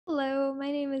my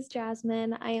name is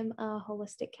Jasmine. I am a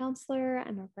holistic counselor.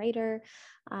 I'm a writer.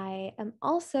 I am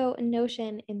also a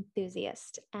Notion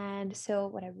enthusiast. And so,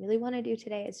 what I really want to do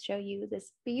today is show you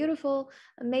this beautiful,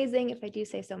 amazing, if I do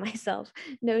say so myself,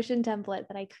 Notion template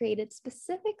that I created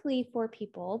specifically for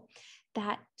people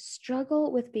that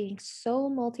struggle with being so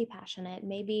multi-passionate.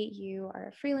 Maybe you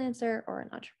are a freelancer or an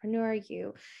entrepreneur,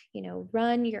 you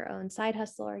run your own side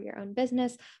hustle or your own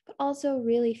business, but also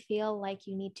really feel like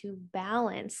you need to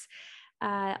balance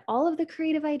all of the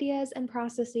creative ideas and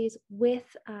processes with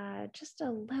just a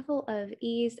level of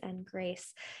ease and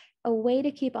grace, a way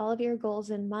to keep all of your goals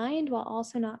in mind while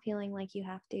also not feeling like you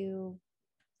have to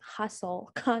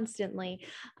hustle constantly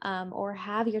or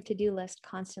have your to-do list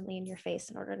constantly in your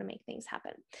face in order to make things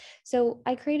happen. So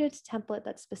I created a template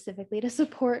that's specifically to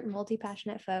support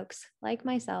multi-passionate folks like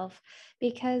myself,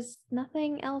 because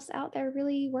nothing else out there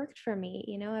really worked for me.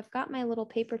 I've got my little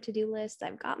paper to-do list,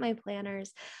 I've got my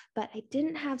planners, but I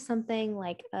didn't have something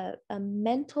like a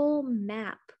mental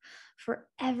map for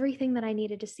everything that I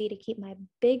needed to see to keep my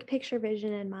big picture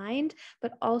vision in mind,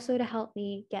 but also to help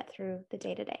me get through the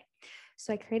day-to-day.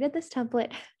 So I created this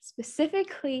template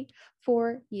specifically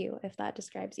for you, if that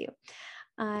describes you.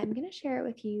 I'm going to share it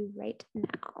with you right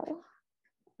now.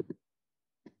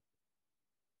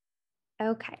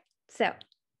 Okay, so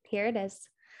here it is.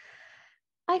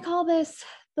 I call this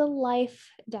the life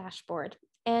dashboard.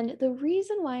 And the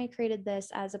reason why I created this,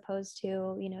 as opposed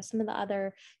to, some of the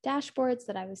other dashboards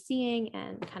that I was seeing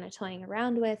and kind of toying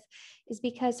around with, is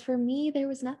because for me, there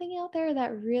was nothing out there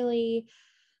that really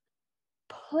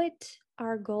put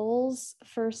our goals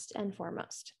first and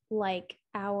foremost, like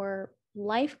our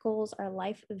life goals, our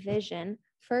life vision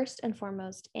first and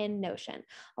foremost in Notion.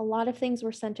 A lot of things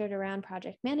were centered around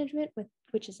project management,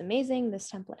 which is amazing. This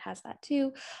template has that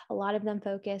too. A lot of them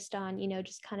focused on,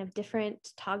 just kind of different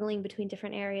toggling between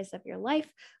different areas of your life.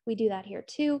 We do that here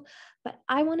too. But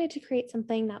I wanted to create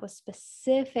something that was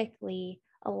specifically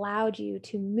allowed you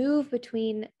to move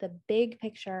between the big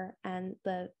picture and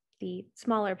the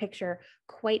smaller picture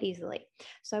quite easily.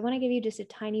 So I want to give you just a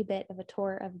tiny bit of a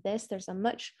tour of this. There's a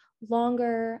much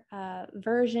longer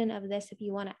version of this if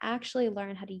you want to actually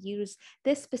learn how to use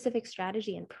this specific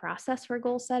strategy and process for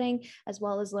goal setting, as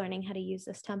well as learning how to use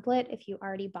this template. If you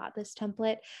already bought this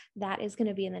template, that is going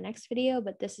to be in the next video,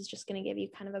 but this is just going to give you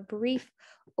kind of a brief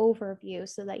overview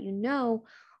so that you know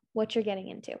what you're getting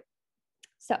into.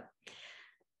 So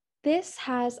this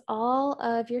has all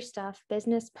of your stuff,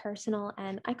 business, personal,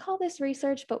 and I call this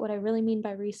research, but what I really mean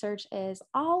by research is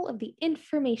all of the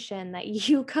information that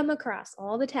you come across,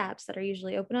 all the tabs that are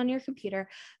usually open on your computer,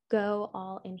 go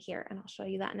all in here, and I'll show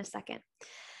you that in a second.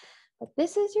 But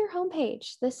this is your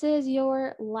homepage. This is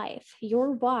your life,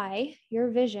 your why,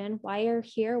 your vision, why you're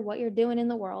here, what you're doing in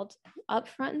the world, up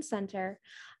front and center.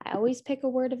 I always pick a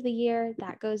word of the year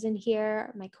that goes in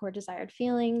here, my core desired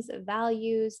feelings,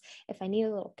 values. If I need a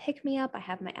little pick-me-up, I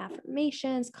have my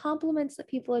affirmations, compliments that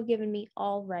people have given me,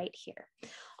 all right here.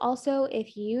 Also,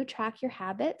 if you track your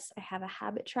habits, I have a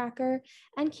habit tracker,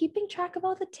 and keeping track of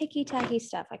all the ticky-tacky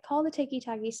stuff. I call the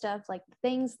ticky-tacky stuff like the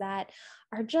things that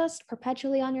are just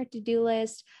perpetually on your to-do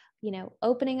list,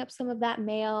 opening up some of that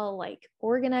mail, like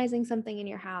organizing something in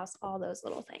your house, all those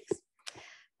little things.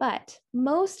 But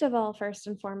most of all, first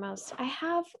and foremost, I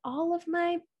have all of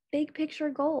my big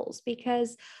picture goals,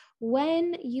 because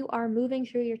when you are moving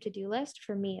through your to-do list,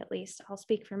 for me at least, I'll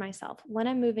speak for myself, when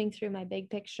I'm moving through my big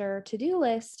picture to-do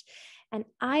list and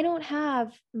I don't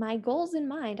have my goals in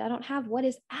mind, I don't have what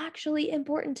is actually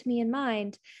important to me in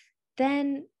mind,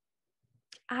 then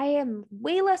I am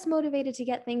way less motivated to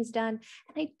get things done,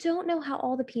 and I don't know how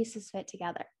all the pieces fit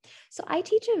together. So I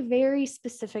teach a very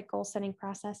specific goal setting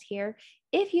process here.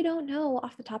 If you don't know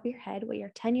off the top of your head what your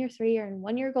 10-year, 3-year, and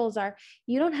 1-year goals are,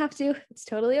 you don't have to. It's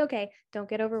totally okay. Don't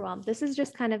get overwhelmed. This is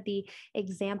just kind of the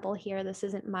example here. This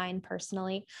isn't mine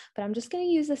personally, but I'm just going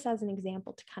to use this as an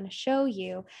example to kind of show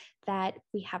you that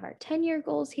we have our 10-year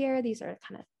goals here. These are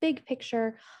kind of big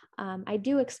picture. I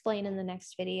do explain in the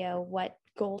next video what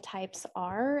goal types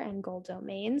are and goal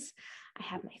domains. I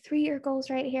have my 3-year goals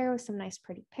right here with some nice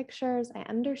pretty pictures. I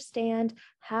understand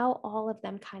how all of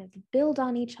them kind of build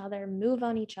on each other, move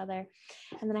on each other.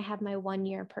 And then I have my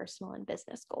 1-year personal and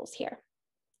business goals here.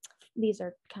 These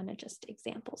are kind of just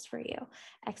examples for you,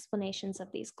 explanations of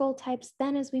these goal types.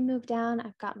 Then as we move down,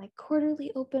 I've got my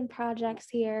quarterly open projects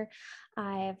here.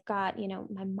 I've got,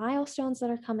 my milestones that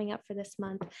are coming up for this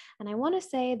month. And I want to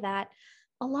say that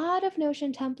a lot of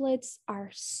Notion templates are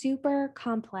super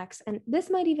complex, and this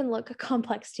might even look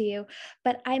complex to you,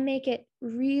 but I make it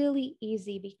really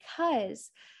easy because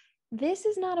this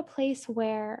is not a place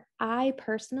where I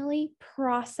personally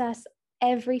process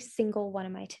every single one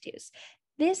of my to-dos.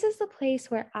 This is the place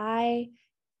where I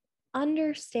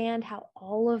understand how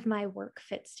all of my work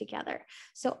fits together.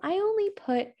 So I only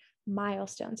put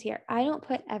milestones here. I don't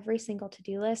put every single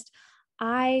to-do list.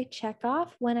 I check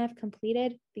off when I've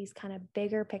completed these kind of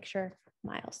bigger picture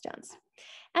milestones.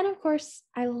 And of course,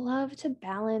 I love to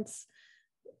balance,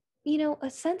 a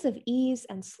sense of ease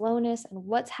and slowness and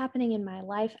what's happening in my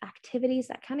life, activities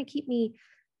that kind of keep me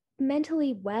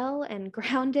mentally well and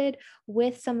grounded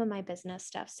with some of my business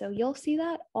stuff. So you'll see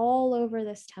that all over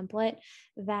this template,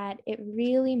 that it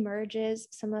really merges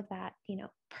some of that,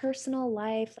 personal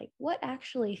life, like what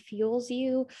actually fuels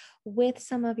you, with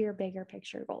some of your bigger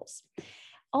picture goals.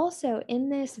 Also, in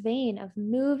this vein of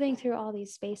moving through all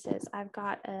these spaces, I've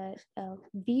got a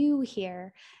view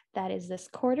here that is this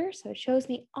quarter. So it shows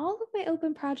me all of my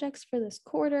open projects for this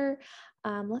quarter.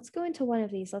 Let's go into one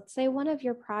of these. Let's say one of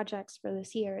your projects for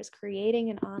this year is creating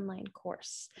an online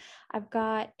course. I've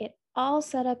got it all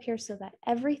set up here so that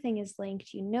everything is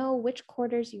linked. You know which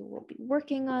quarters you will be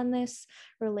working on this,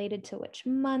 related to which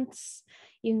months.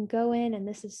 You can go in, and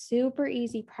this is super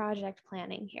easy project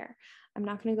planning here. I'm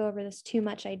not going to go over this too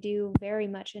much. I do very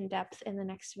much in depth in the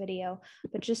next video,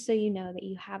 but just so you know that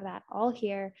you have that all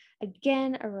here.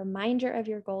 Again, a reminder of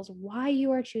your goals, why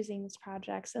you are choosing these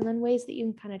projects, and then ways that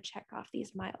you can kind of check off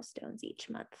these milestones each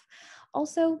month.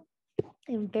 Also,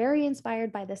 I'm very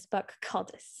inspired by this book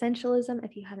called Essentialism.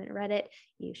 If you haven't read it,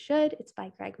 you should. It's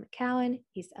by Greg McKeown.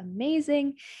 He's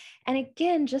amazing. And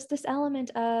again, just this element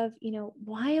of,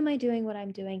 why am I doing what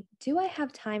I'm doing? Do I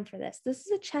have time for this? This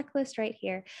is a checklist right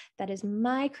here that is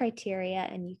my criteria,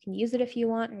 and you can use it if you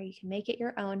want, or you can make it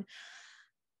your own.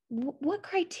 What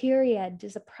criteria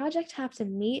does a project have to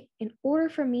meet in order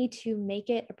for me to make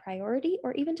it a priority,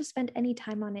 or even to spend any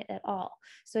time on it at all?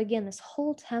 So again, this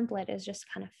whole template is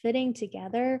just kind of fitting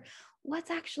together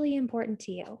what's actually important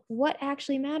to you, what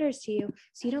actually matters to you,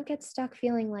 so you don't get stuck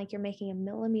feeling like you're making a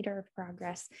millimeter of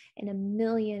progress in a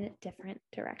million different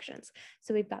directions.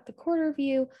 So we've got the quarter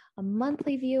view, a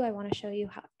monthly view. I want to show you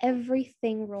how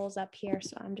everything rolls up here.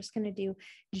 So I'm just going to do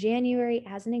January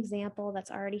as an example that's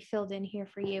already filled in here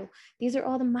for you. These are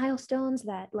all the milestones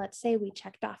that, let's say, we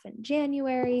checked off in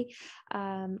January,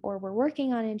 or we're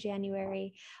working on in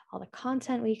January, all the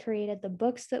content we created, the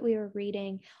books that we were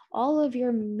reading, all of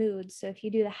your moods. So if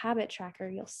you do the habit tracker,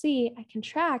 you'll see I can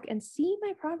track and see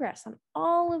my progress on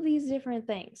all of these different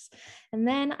things. And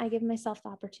then I give myself the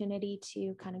opportunity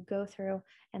to kind of go through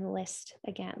and list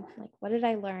again, like, what did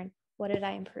I learn? What did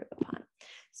I improve upon?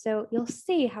 So you'll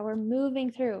see how we're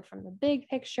moving through from the big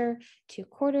picture to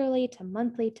quarterly to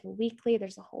monthly to weekly.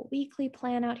 There's a whole weekly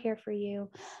plan out here for you.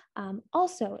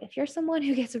 Also, if you're someone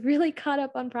who gets really caught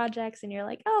up on projects and you're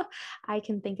like, oh, I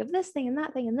can think of this thing and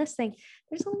that thing and this thing,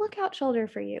 there's a lookout shoulder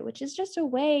for you, which is just a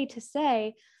way to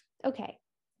say, okay,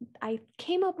 I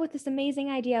came up with this amazing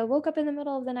idea. I woke up in the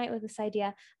middle of the night with this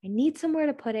idea. I need somewhere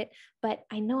to put it, but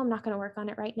I know I'm not going to work on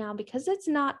it right now because it's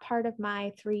not part of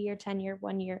my 3-year, 10-year,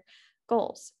 1-year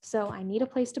goals. So I need a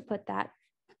place to put that.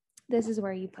 This is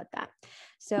where you put that.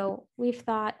 So we've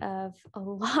thought of a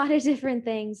lot of different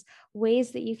things,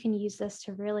 ways that you can use this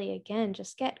to really, again,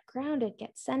 just get grounded,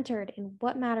 get centered in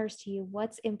what matters to you,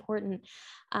 what's important,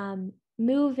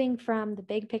 moving from the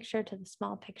big picture to the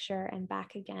small picture and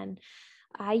back again.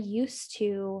 I used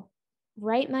to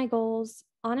write my goals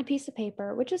on a piece of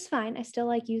paper, which is fine. I still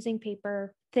like using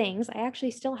paper things. I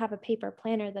actually still have a paper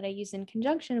planner that I use in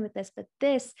conjunction with this, but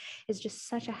this is just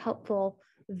such a helpful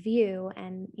view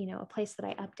and, a place that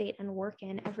I update and work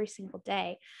in every single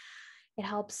day. It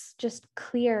helps just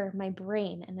clear my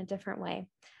brain in a different way.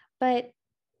 But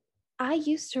I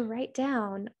used to write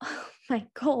down my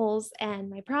goals and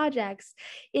my projects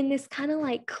in this kind of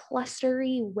like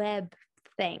clustery web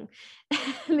thing.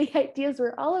 The ideas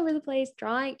were all over the place,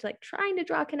 trying to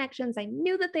draw connections. I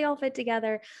knew that they all fit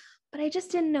together, but I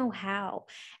just didn't know how.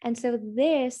 And so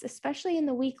this, especially in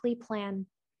the weekly plan,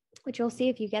 which you'll see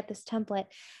if you get this template,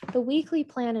 the weekly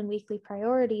plan and weekly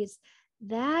priorities,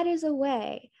 that is a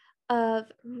way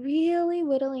of really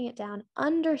whittling it down,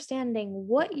 understanding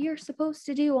what you're supposed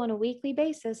to do on a weekly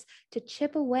basis to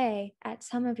chip away at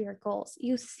some of your goals.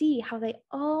 You see how they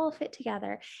all fit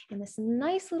together in this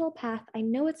nice little path. I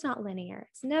know it's not linear.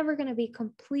 It's never going to be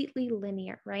completely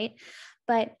linear, right?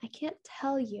 But I can't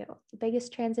tell you, the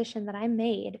biggest transition that I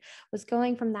made was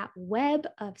going from that web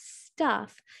of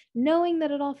stuff, knowing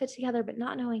that it all fits together, but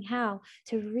not knowing how,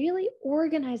 to really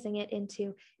organizing it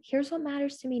into, here's what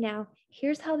matters to me now.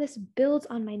 Here's how this builds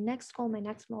on my next goal, my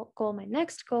next goal, my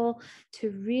next goal,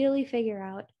 to really figure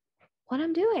out what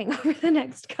I'm doing over the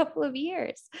next couple of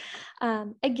years.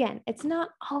 Again, it's not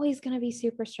always going to be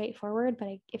super straightforward, but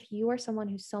if you are someone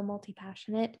who's so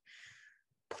multi-passionate,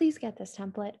 please get this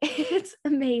template. It's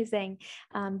amazing.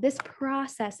 This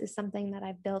process is something that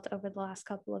I've built over the last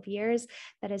couple of years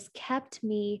that has kept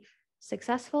me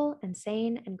successful and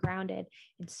sane and grounded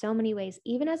in so many ways.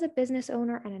 Even as a business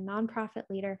owner and a nonprofit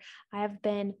leader, I have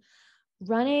been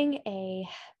running a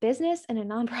business and a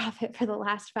nonprofit for the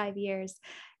last 5 years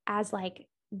as like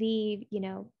the,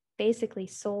 basically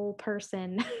sole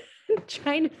person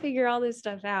trying to figure all this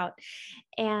stuff out.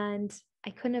 And I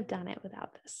couldn't have done it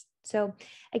without this. So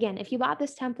again, if you bought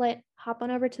this template, hop on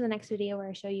over to the next video where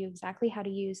I show you exactly how to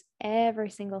use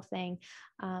every single thing.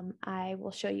 I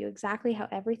will show you exactly how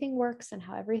everything works and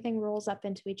how everything rolls up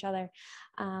into each other.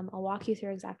 I'll walk you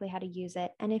through exactly how to use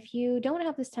it. And if you don't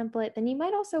have this template, then you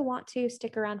might also want to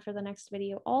stick around for the next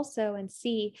video also and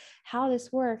see how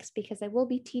this works, because I will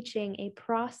be teaching a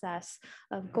process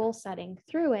of goal setting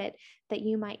through it that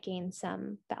you might gain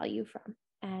some value from.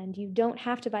 And you don't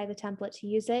have to buy the template to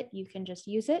use it. You can just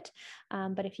use it.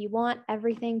 But if you want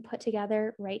everything put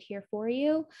together right here for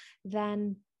you,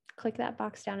 then click that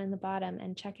box down in the bottom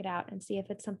and check it out and see if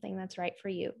it's something that's right for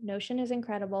you. Notion is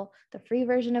incredible. The free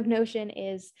version of Notion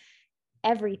is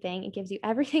everything. It gives you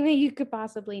everything that you could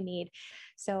possibly need.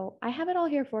 So I have it all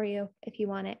here for you. If you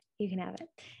want it, you can have it.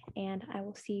 And I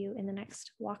will see you in the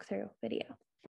next walkthrough video.